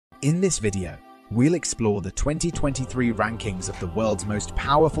In this video, we'll explore the 2023 rankings of the world's most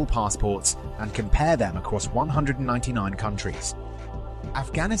powerful passports and compare them across 199 countries.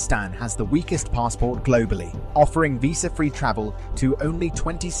 Afghanistan has the weakest passport globally, offering visa-free travel to only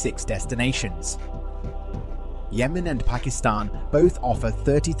 26 destinations. Yemen and Pakistan both offer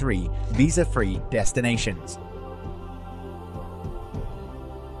 33 visa-free destinations.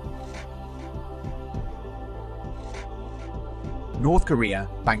 North Korea,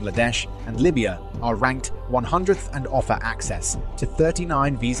 Bangladesh, and Libya are ranked 100th and offer access to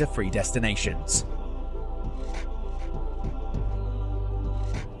 39 visa-free destinations.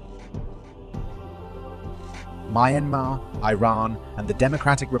 Myanmar, Iran, and the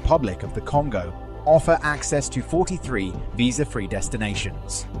Democratic Republic of the Congo offer access to 43 visa-free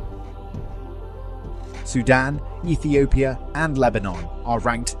destinations. Sudan, Ethiopia, and Lebanon are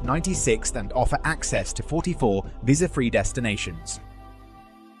ranked 96th and offer access to 44 visa-free destinations.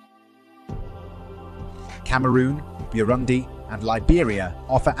 Cameroon, Burundi, and Liberia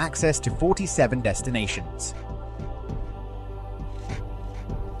offer access to 47 destinations.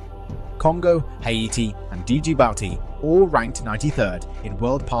 Congo, Haiti, and Djibouti all ranked 93rd in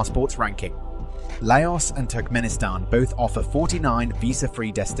World Passports ranking. Laos and Turkmenistan both offer 49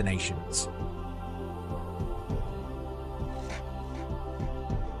 visa-free destinations.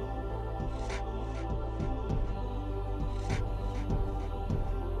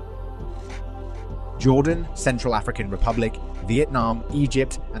 Jordan, Central African Republic, Vietnam,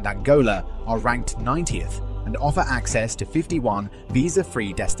 Egypt, and Angola are ranked 90th and offer access to 51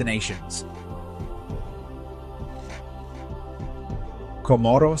 visa-free destinations.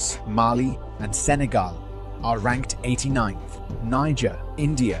 Comoros, Mali, and Senegal are ranked 89th. Niger,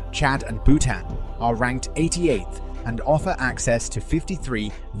 India, Chad, and Bhutan are ranked 88th and offer access to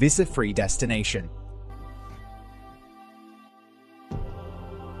 53 visa-free destinations.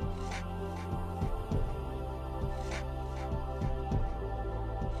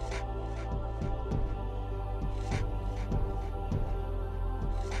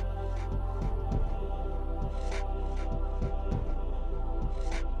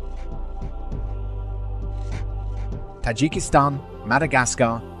 Tajikistan,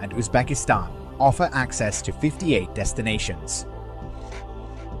 Madagascar, and Uzbekistan offer access to 58 destinations.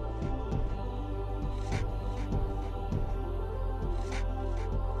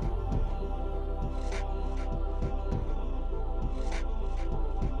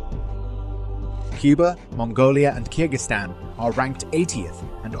 Cuba, Mongolia, and Kyrgyzstan are ranked 80th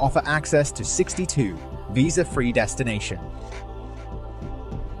and offer access to 62 visa-free destinations.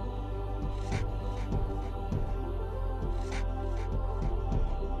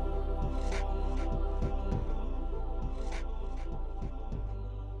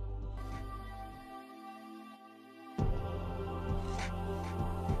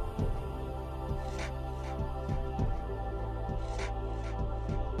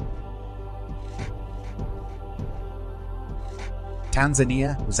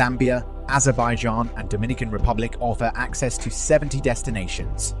 Tanzania, Zambia, Azerbaijan, and Dominican Republic offer access to 70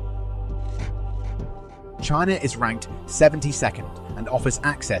 destinations. China is ranked 72nd and offers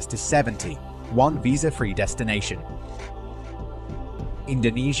access to 71 visa-free destinations.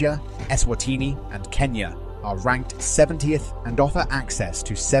 Indonesia, Eswatini, and Kenya are ranked 70th and offer access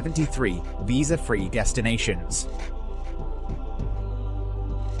to 73 visa-free destinations.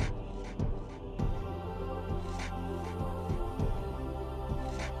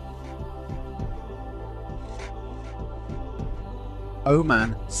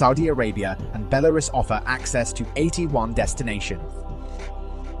 Oman, Saudi Arabia, and Belarus offer access to 81 destinations.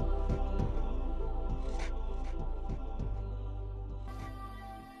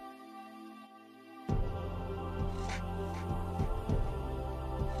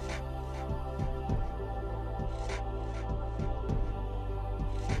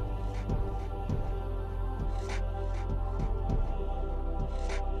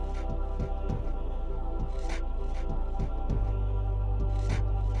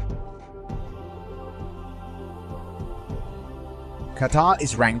 Qatar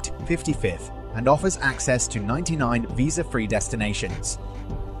is ranked 55th and offers access to 99 visa-free destinations.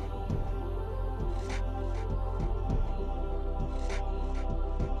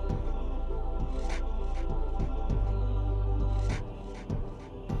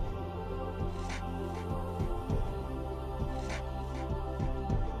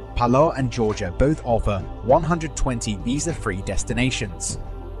 Palau and Georgia both offer 120 visa-free destinations.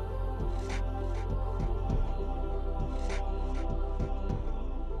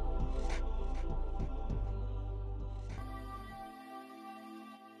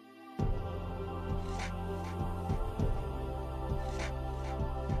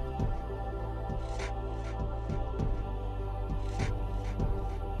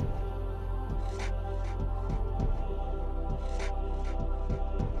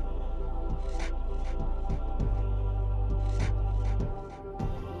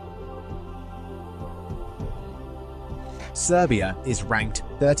 Serbia is ranked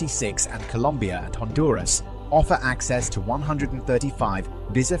 36 and Colombia and Honduras offer access to 135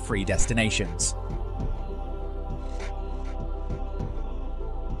 visa-free destinations.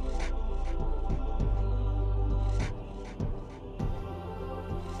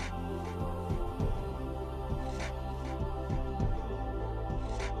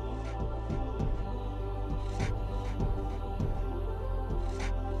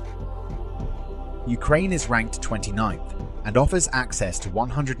 Ukraine is ranked 29th and offers access to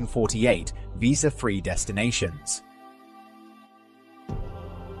 148 visa-free destinations.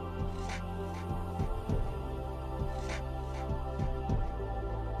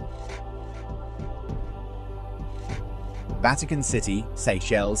 Vatican City,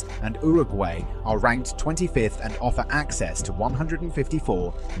 Seychelles, and Uruguay are ranked 25th and offer access to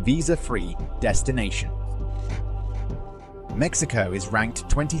 154 visa-free destinations. Mexico is ranked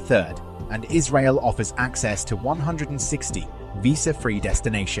 23rd, and Israel offers access to 160 visa-free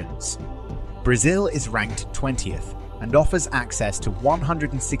destinations. Brazil is ranked 20th and offers access to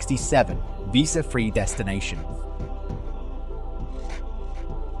 167 visa-free destinations.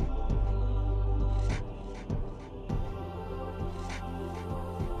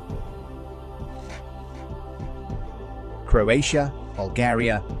 Croatia,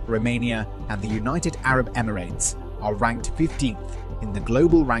 Bulgaria, Romania, and the United Arab Emirates are ranked 15th in the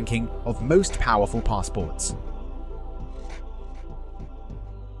global ranking of most powerful passports.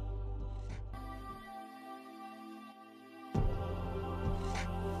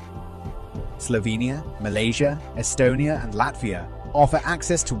 Slovenia, Malaysia, Estonia, and Latvia offer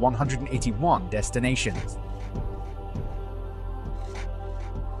access to 181 destinations.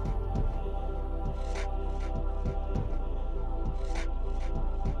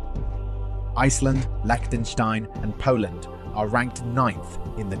 Iceland, Liechtenstein, and Poland are ranked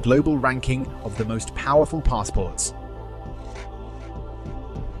 9th in the global ranking of the most powerful passports.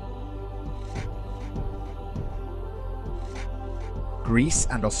 Greece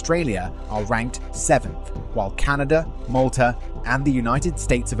and Australia are ranked 7th, while Canada, Malta, and the United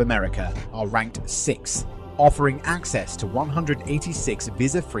States of America are ranked 6th, offering access to 186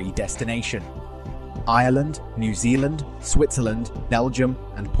 visa-free destinations. Ireland, New Zealand, Switzerland, Belgium,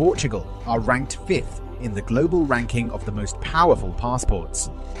 and Portugal are ranked 5th in the global ranking of the most powerful passports.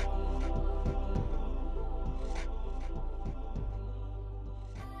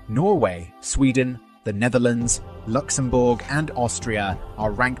 Norway, Sweden, the Netherlands, Luxembourg, and Austria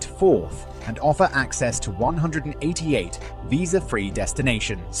are ranked 4th and offer access to 188 visa-free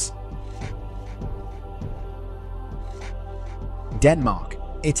destinations. Denmark,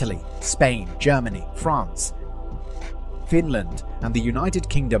 Italy, Spain, Germany, France, Finland, and the United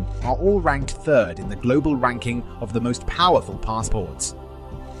Kingdom are all ranked 3rd in the global ranking of the most powerful passports.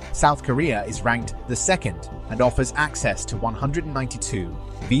 South Korea is ranked the 2nd and offers access to 192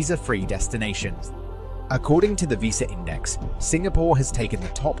 visa-free destinations. According to the Visa Index, Singapore has taken the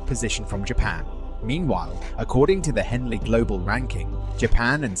top position from Japan. Meanwhile, according to the Henley Global Ranking,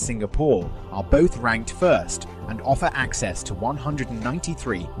 Japan and Singapore are both ranked 1st and offer access to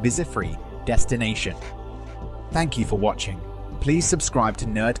 193 visa-free destinations. Thank you for watching. Please subscribe to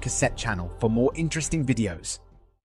Nerd Cassette channel for more interesting videos.